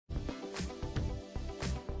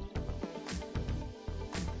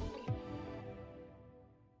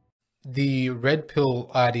the red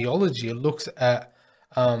pill ideology looks at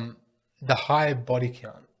the high body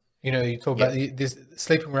count. You know, you talk about this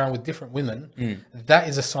sleeping around with different women. That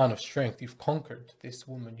is a sign of strength. You've conquered this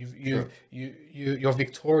woman. You're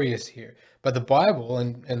victorious here. But the Bible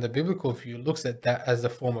and the biblical view looks at that as a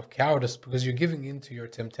form of cowardice, because you're giving into your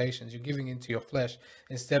temptations. You're giving into your flesh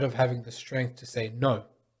instead of having the strength to say no.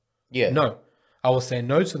 No, I will say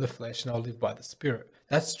no to the flesh and I'll live by the Spirit.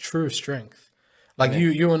 That's true strength. Like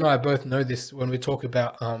you and I both know this when we talk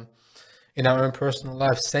about in our own personal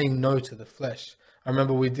life, saying no to the flesh. I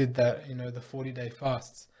remember we did that, you know, the 40-day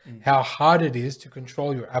fasts, how hard it is to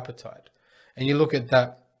control your appetite. And you look at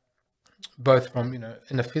that both from, you know,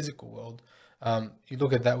 in the physical world, you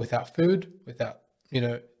look at that without food, without, you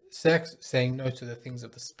know, sex, saying no to the things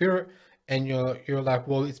of the Spirit. And you're like,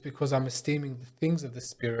 well, it's because I'm esteeming the things of the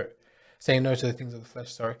Spirit, saying no to the things of the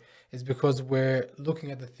flesh, sorry. It's because we're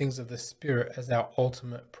looking at the things of the Spirit as our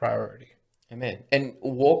ultimate priority. Amen. And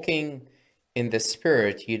walking in the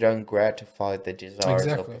Spirit, you don't gratify the desires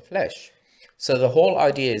of the flesh. So the whole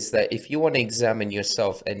idea is that if you want to examine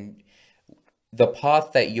yourself and the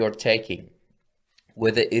path that you're taking,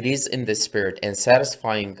 whether it is in the Spirit and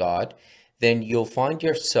satisfying God, then you'll find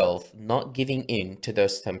yourself not giving in to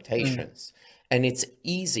those temptations. And it's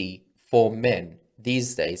easy for men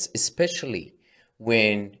these days, especially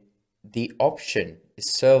when the option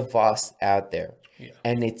is so vast out there,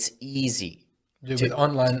 and it's easy. With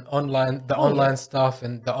online stuff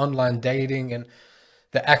and the online dating and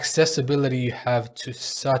the accessibility you have to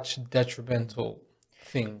such detrimental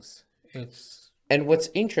things. And what's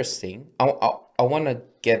interesting, I want to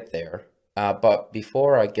get there, but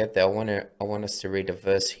before I get there, I want us to read a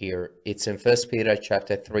verse here. It's in 1 Peter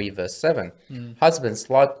chapter 3, verse 7. Husbands,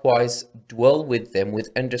 likewise, dwell with them with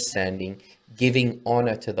understanding, giving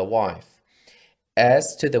honor to the wife,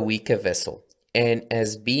 as to the weaker vessel, and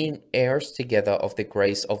as being heirs together of the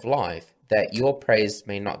grace of life, that your praise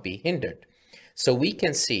may not be hindered. So we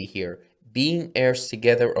can see here, being heirs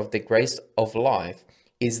together of the grace of life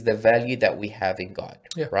is the value that we have in God,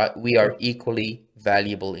 right? We are equally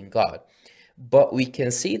valuable in God. But we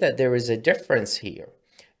can see that there is a difference here.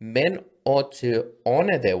 Men ought to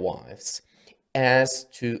honor their wives as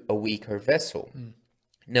to a weaker vessel.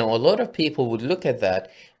 Now, a lot of people would look at that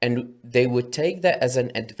and they would take that as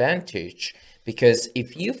an advantage, because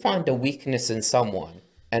if you find a weakness in someone,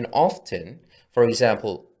 and often, for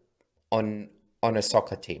example, on a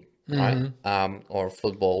soccer team, right, or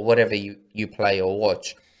football, whatever you play or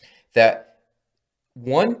watch, that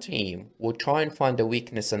one team will try and find a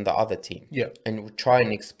weakness in the other team, and will try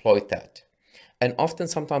and exploit that. And often,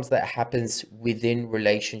 sometimes that happens within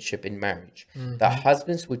relationship in marriage. The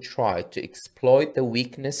husbands would try to exploit the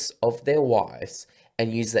weakness of their wives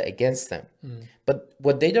and use that against them. But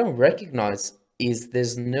what they don't recognize is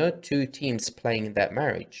there's no two teams playing in that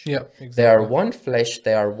marriage. They are one flesh,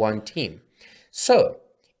 they are one team. So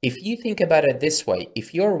if you think about it this way,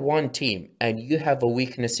 if you're one team and you have a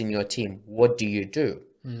weakness in your team, what do?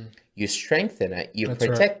 You strengthen it, you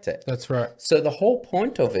protect it. That's right. So the whole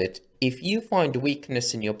point of it, if you find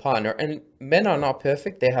weakness in your partner, and men are not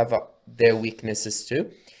perfect, they have their weaknesses too.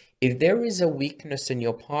 If there is a weakness in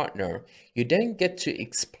your partner, you don't get to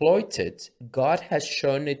exploit it. God has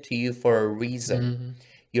shown it to you for a reason.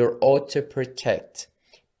 You're ought to protect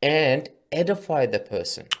and edify the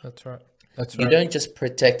person. That's right. You don't just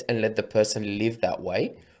protect and let the person live that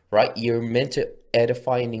way, right? You're meant to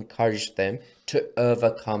edify and encourage them to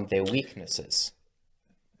overcome their weaknesses.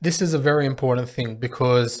 This is a very important thing,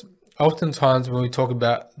 because oftentimes when we talk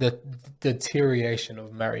about the deterioration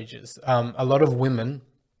of marriages, a lot of women,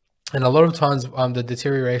 and a lot of times the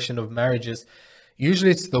deterioration of marriages,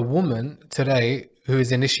 usually it's the woman today who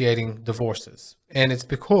is initiating divorces. And it's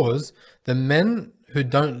because the men who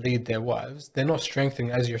don't lead their wives, they're not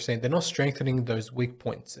strengthening, as you're saying, they're not strengthening those weak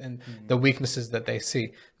points and the weaknesses that they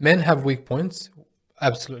see. Men have weak points.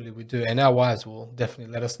 Absolutely, we do. And our wives will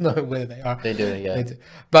definitely let us know where they are. They do, yeah.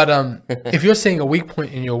 But if you're seeing a weak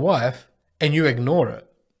point in your wife and you ignore it,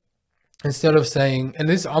 instead of saying, and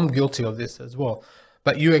this, I'm guilty of this as well,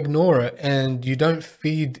 but you ignore it and you don't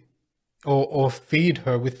feed or feed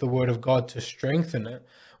her with the word of God to strengthen it,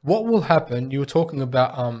 what will happen? You were talking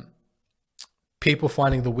about people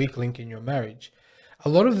finding the weak link in your marriage. A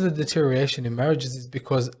lot of the deterioration in marriages is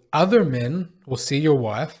because other men will see your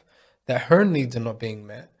wife, that her needs are not being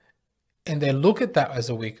met, and they look at that as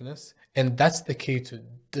a weakness, and that's the key to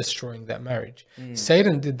destroying that marriage.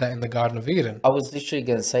 Satan did that in the Garden of Eden. I was literally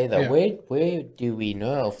going to say that. Where do we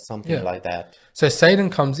know of something like that? So Satan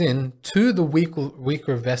comes in to the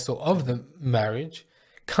weaker vessel of the marriage,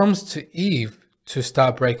 comes to Eve to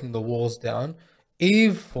start breaking the walls down.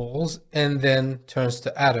 Eve falls and then turns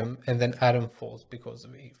to Adam, and then Adam falls because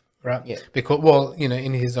of Eve, right? Yeah. Because, well,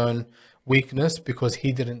 in his own weakness, because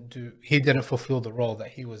he didn't fulfill the role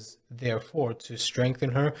that he was there for, to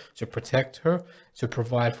strengthen her, to protect her, to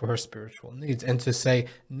provide for her spiritual needs, and to say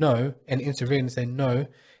no and intervene and say, no,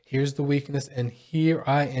 here's the weakness, and here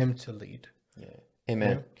I am to lead. Yeah.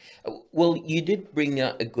 Amen. Well, you did bring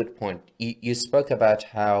out a good point. You spoke about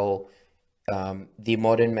how the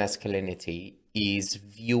modern masculinity is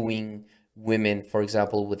viewing women, for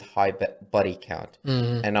example, with high body count.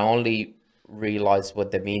 And I only realized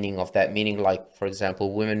what the meaning of that meaning, like, for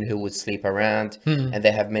example, women who would sleep around and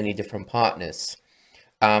they have many different partners.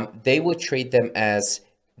 They would treat them as,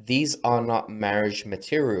 these are not marriage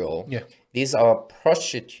material. Yeah. These are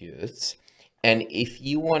prostitutes. And if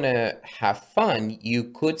you want to have fun, you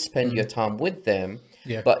could spend your time with them.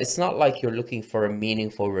 Yeah. But it's not like you're looking for a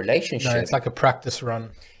meaningful relationship. No, it's like a practice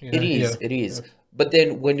run. It is. Yeah. It is. But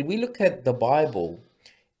then when we look at the Bible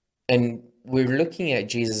and we're looking at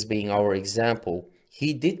Jesus being our example,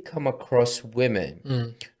 he did come across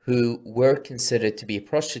women who were considered to be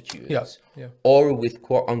prostitutes or with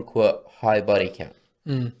quote unquote high body count.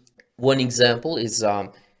 One example is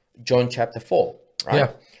John chapter 4, right?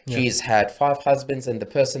 Yeah. She's had 5 husbands, and the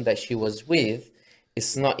person that she was with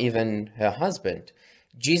is not even her husband.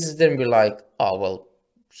 Jesus didn't be like, oh, well,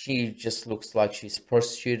 she just looks like she's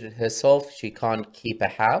prostituted herself. She can't keep a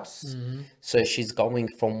house. So she's going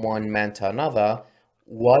from one man to another.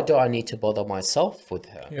 Why do I need to bother myself with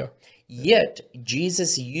her? Yeah. Yet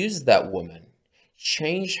Jesus used that woman,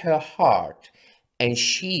 changed her heart, and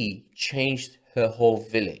she changed her whole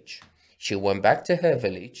village. She went back to her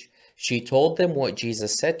village. She told them what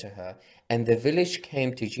Jesus said to her, and the village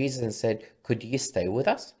came to Jesus and said, could you stay with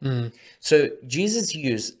us? So Jesus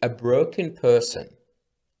used a broken person,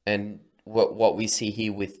 and what we see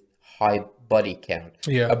here with high body count,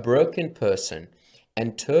 a broken person,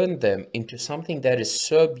 and turned them into something that is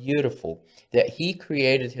so beautiful that he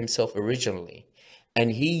created himself originally,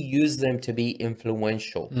 and he used them to be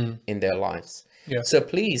influential in their lives. So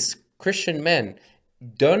please, Christian men,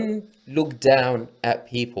 don't look down at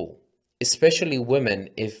people, especially women,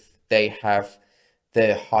 if they have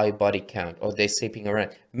the high body count or they're sleeping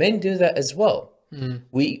around. Men do that as well.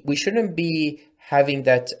 We shouldn't be having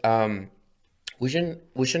that. We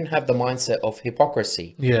shouldn't have the mindset of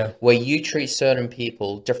hypocrisy, where you treat certain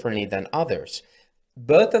people differently than others.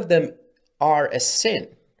 Both of them are a sin,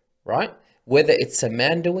 right? Whether it's a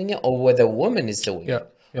man doing it or whether a woman is doing it.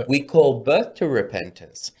 We call both to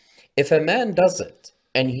repentance. If a man does it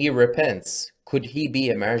and he repents, could he be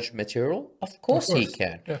a marriage material? Of course he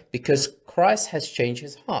can, because Christ has changed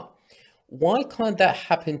his heart. Why can't that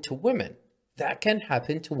happen to women? That can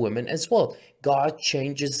happen to women as well. God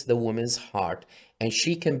changes the woman's heart, and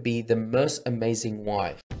she can be the most amazing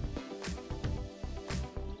wife.